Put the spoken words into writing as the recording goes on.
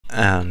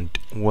and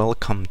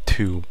welcome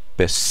to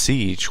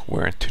Besiege,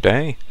 where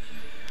today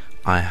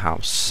I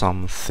have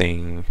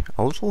something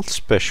a little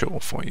special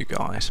for you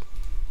guys.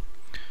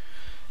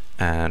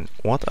 And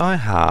what I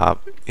have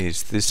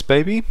is this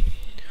baby,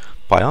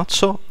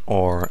 Payazzo,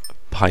 or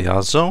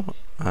Payazzo,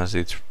 as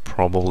it's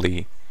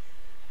probably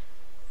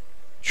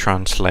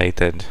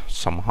translated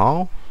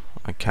somehow.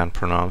 I can't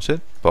pronounce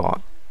it,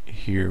 but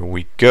here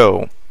we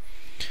go.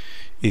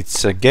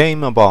 It's a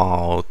game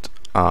about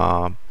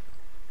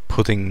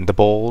putting the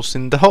balls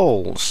in the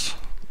holes,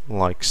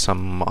 like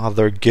some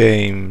other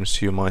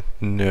games you might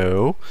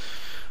know.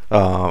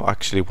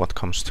 Actually, what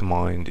comes to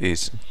mind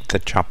is the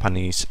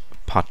Japanese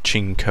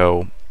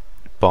pachinko,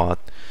 but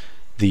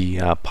the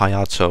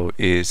Payazzo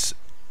is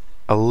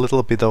a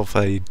little bit of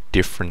a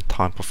different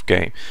type of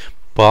game,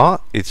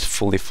 but it's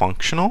fully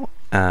functional,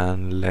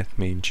 and let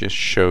me just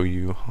show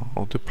you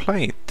how to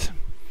play it.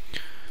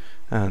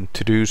 And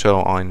to do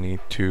so I need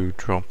to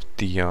drop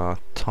the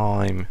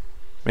time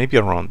maybe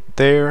around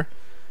there.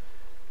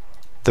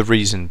 The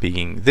reason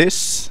being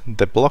this: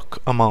 the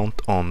block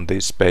amount on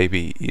this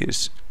baby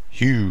is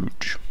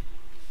huge.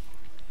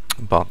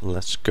 But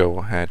let's go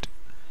ahead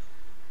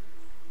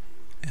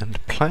and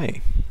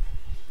play.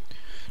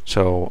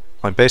 So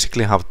I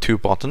basically have two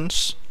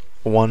buttons,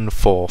 one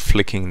for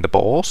flicking the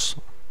balls,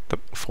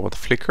 for the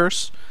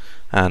flickers,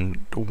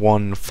 and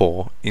one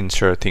for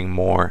inserting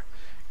more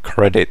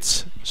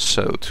credits,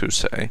 so to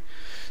say.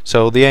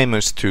 So the aim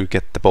is to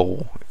get the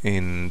ball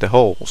in the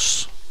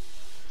holes.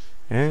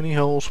 Any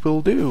holes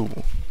will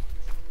do.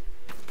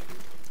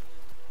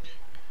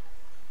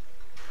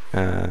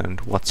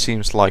 And what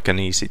seems like an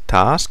easy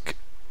task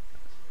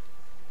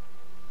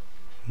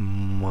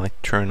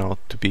might turn out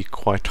to be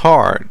quite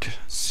hard.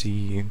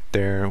 See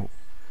there,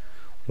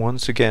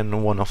 once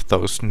again, one of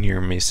those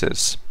near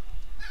misses,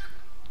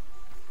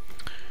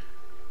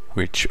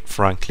 which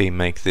frankly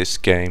make this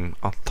game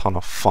a ton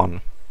of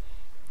fun.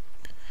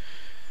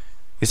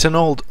 It's an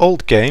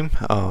old game,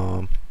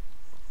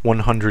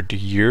 100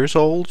 years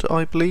old,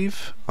 I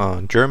believe.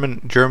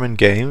 German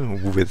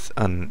game with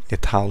an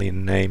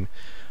Italian name,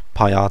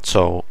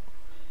 Payazzo,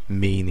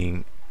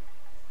 meaning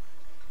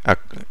a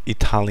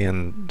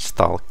Italian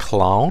style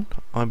clown,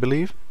 I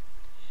believe.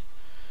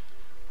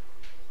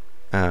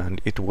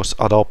 And it was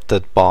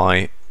adopted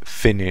by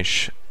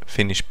Finnish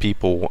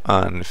people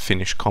and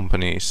Finnish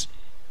companies,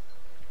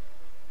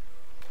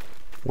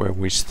 where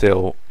we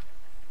still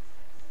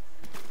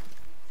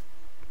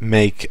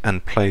make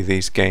and play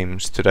these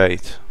games to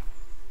date.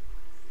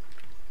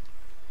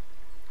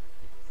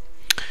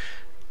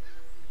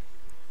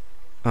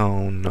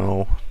 Oh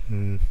no,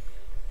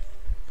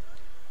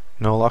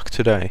 no luck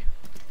today.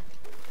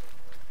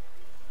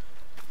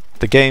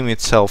 The game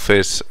itself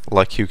is,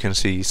 like you can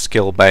see,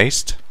 skill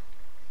based,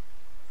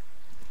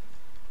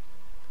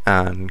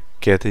 and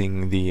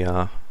getting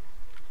the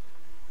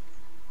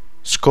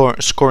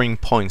scoring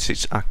points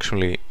is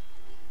actually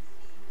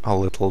a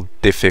little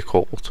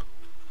difficult.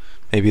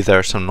 Maybe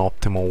there's an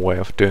optimal way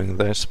of doing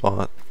this,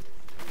 but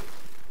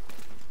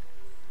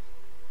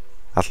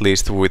at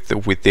least with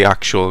the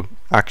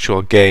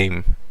actual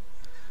game,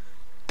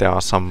 there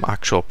are some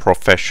actual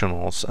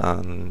professionals,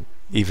 and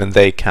even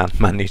they can't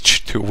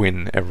manage to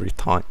win every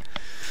time.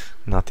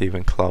 Not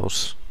even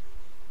close.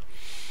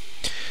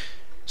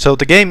 So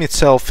the game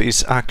itself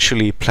is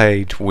actually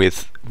played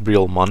with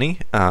real money,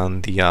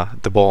 and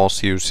the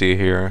balls you see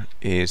here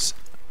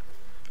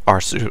are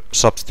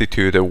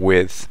substituted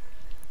with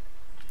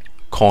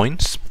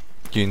coins.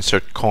 You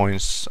insert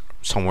coins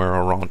somewhere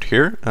around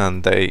here,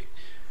 and they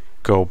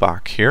go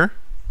back here,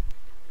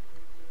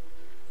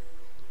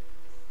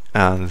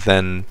 and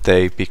then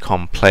they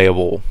become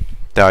playable.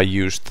 They are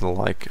used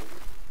like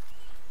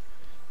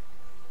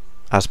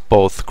as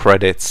both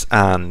credits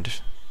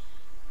and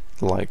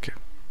like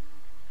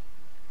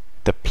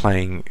the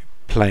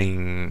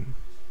playing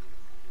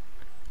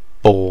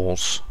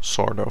balls,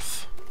 sort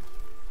of.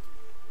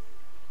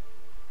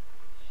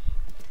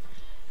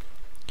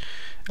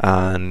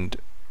 And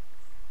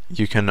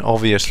you can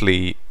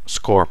obviously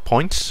score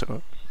points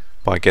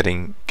by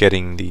getting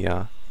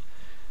the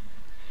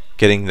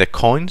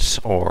coins,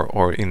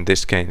 or in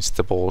this case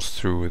the balls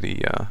through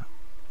the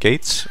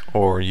gates,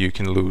 or you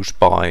can lose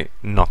by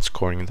not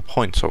scoring the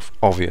points,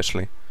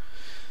 obviously.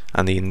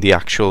 And in the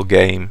actual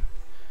game,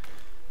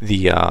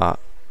 the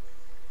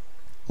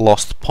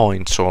lost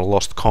points or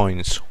lost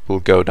coins will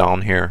go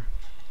down here,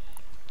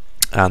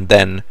 and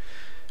then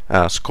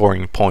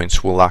scoring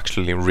points will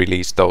actually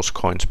release those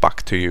coins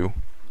back to you,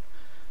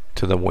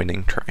 to the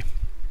winning tray.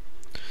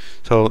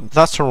 So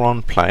that's a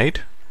run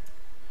played.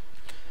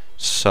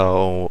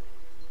 So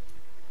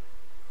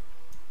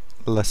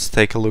let's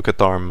take a look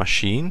at our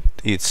machine.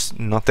 It's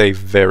not a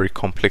very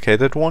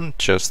complicated one,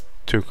 just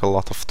took a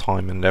lot of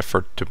time and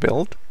effort to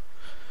build.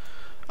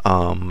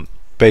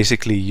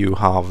 Basically you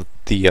have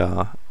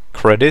the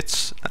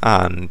credits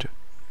and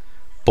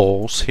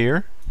balls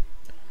here,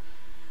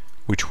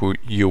 which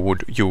you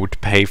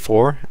would pay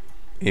for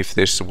if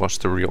this was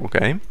the real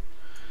game,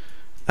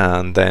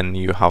 and then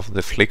you have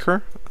the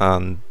flicker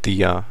and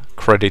the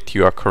credit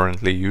you are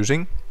currently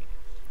using,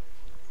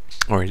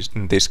 or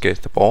in this case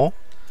the ball,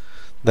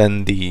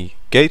 then the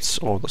gates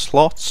or the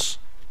slots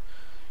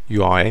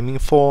you are aiming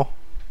for.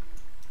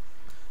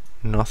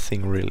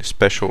 Nothing really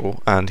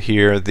special. And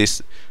here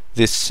this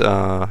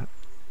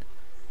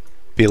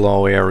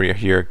below area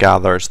here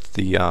gathers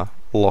the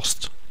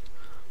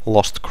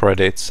lost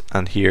credits,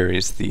 and here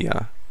is the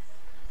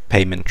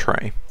payment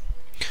tray.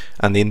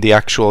 And in the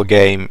actual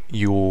game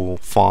you'll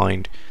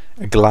find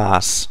a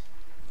glass.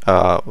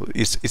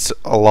 It's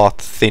a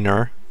lot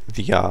thinner.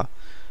 The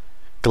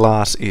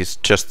glass is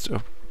just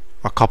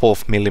a couple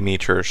of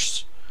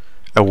millimeters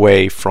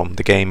away from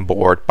the game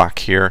board back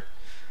here,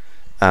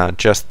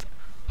 just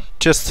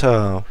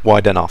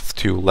wide enough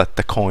to let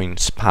the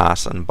coins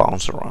pass and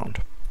bounce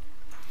around.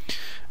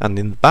 And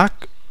in the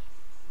back,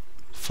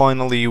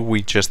 finally,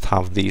 we just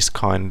have these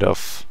kind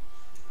of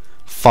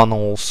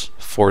funnels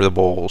for the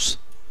balls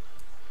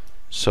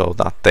so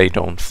that they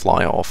don't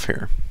fly off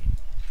here,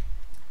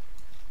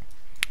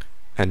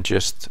 and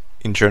just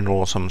in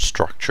general some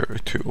structure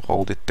to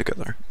hold it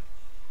together.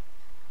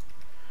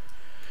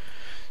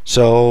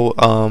 So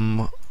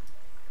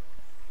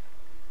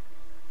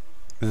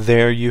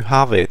there you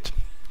have it,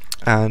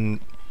 and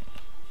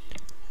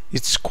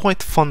it's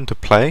quite fun to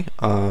play.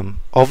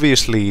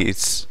 Obviously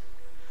it's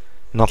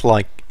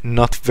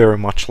not very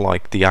much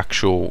like the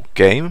actual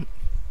game.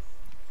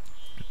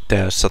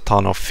 There's a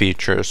ton of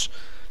features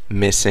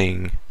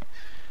missing,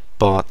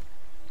 but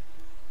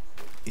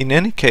in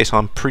any case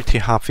I'm pretty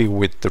happy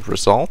with the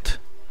result,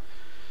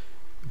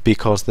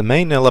 because the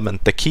main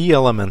element, the key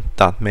element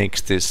that makes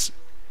this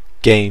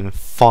game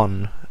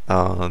fun,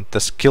 the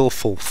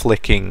skillful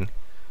flicking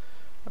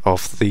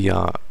of the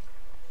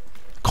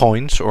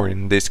coins, or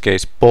in this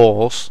case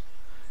balls,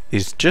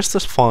 is just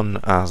as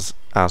fun as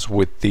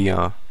with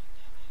the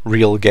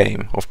real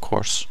game, of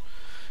course.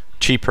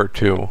 Cheaper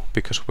too,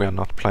 because we are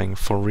not playing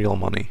for real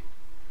money.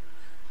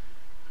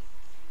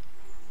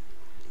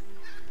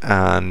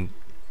 And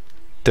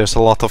there's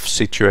a lot of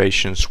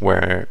situations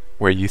where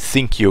you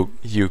think you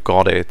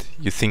got it,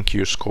 you think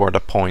you scored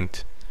a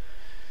point,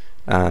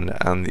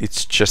 and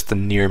it's just a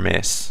near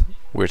miss,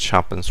 which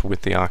happens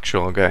with the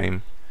actual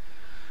game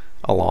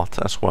a lot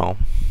as well.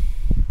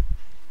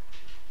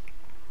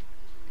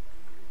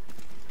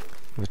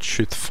 Let's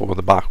shoot for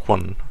the back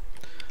one.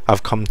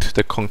 I've come to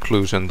the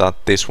conclusion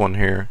that this one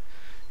here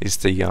is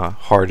the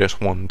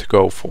hardest one to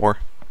go for.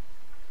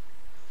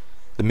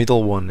 The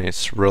middle one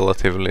is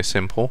relatively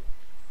simple.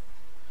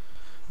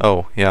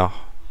 Oh yeah,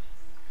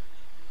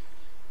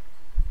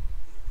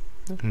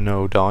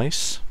 no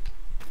dice.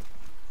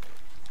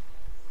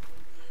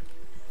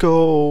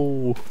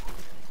 Go!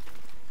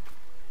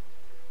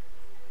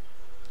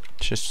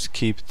 Just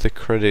keep the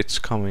credits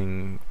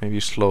coming.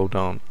 Maybe slow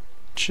down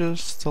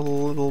just a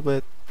little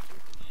bit.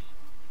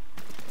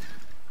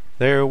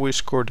 There, we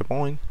scored a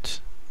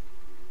point.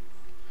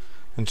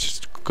 And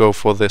just go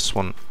for this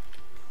one.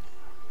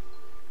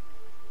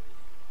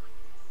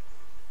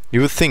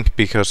 You would think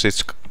because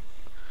it's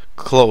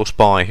close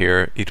by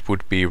here it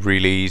would be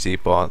really easy,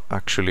 but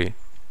actually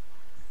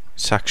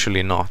it's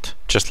actually not.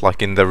 Just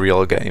like in the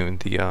real game,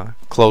 the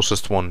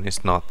closest one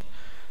is not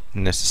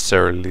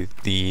necessarily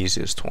the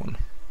easiest one.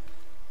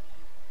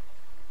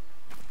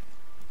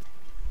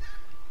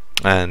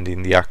 And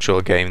in the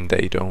actual game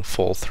they don't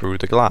fall through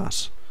the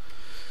glass.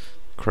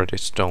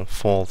 Credits don't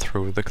fall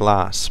through the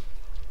glass.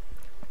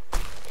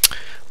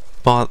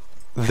 But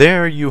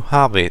there you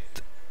have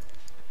it.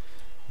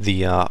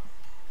 The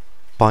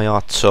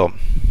Payazzo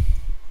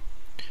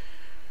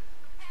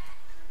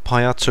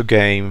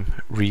game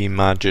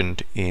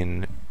reimagined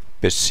in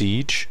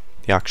Besiege.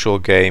 The actual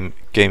game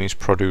is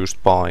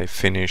produced by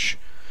Finnish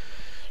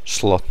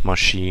slot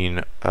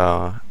machine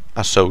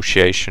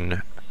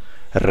association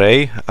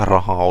Rei,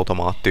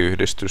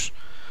 Raha-automaattiyhdistys,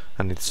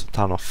 and it's a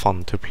ton of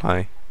fun to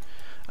play.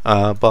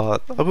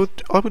 But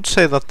I would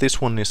say that this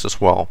one is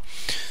as well.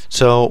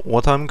 So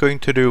what I'm going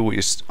to do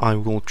is I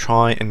will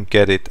try and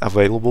get it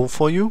available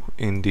for you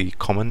in the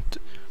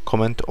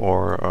comment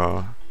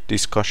or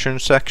discussion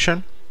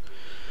section,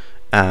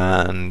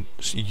 and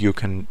you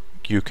can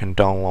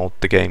download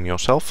the game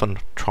yourself and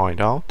try it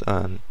out,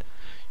 and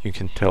you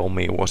can tell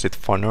me was it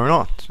fun or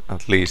not.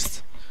 At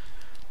least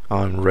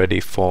I'm ready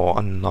for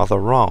another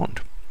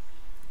round.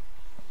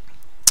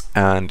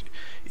 And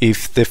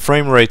if the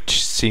frame rate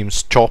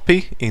seems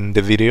choppy in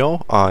the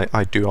video,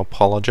 I do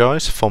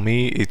apologize. For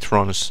me it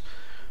runs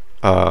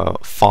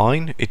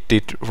fine. It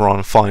did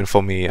run fine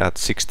for me at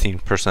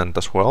 16%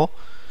 as well,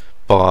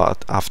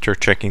 but after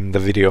checking the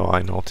video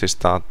I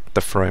noticed that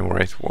the frame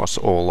rate was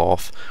all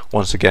off,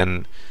 once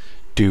again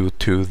due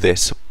to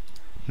this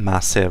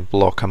massive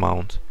block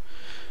amount.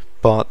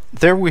 But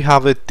there we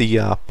have it,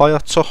 the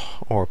Payazzo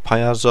or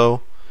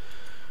Payazzo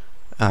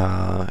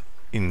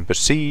in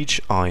Besiege.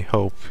 I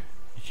hope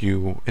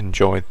you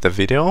enjoyed the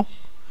video,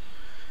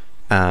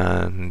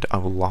 and I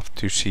would love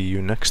to see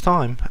you next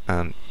time,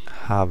 and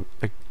have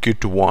a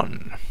good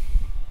one.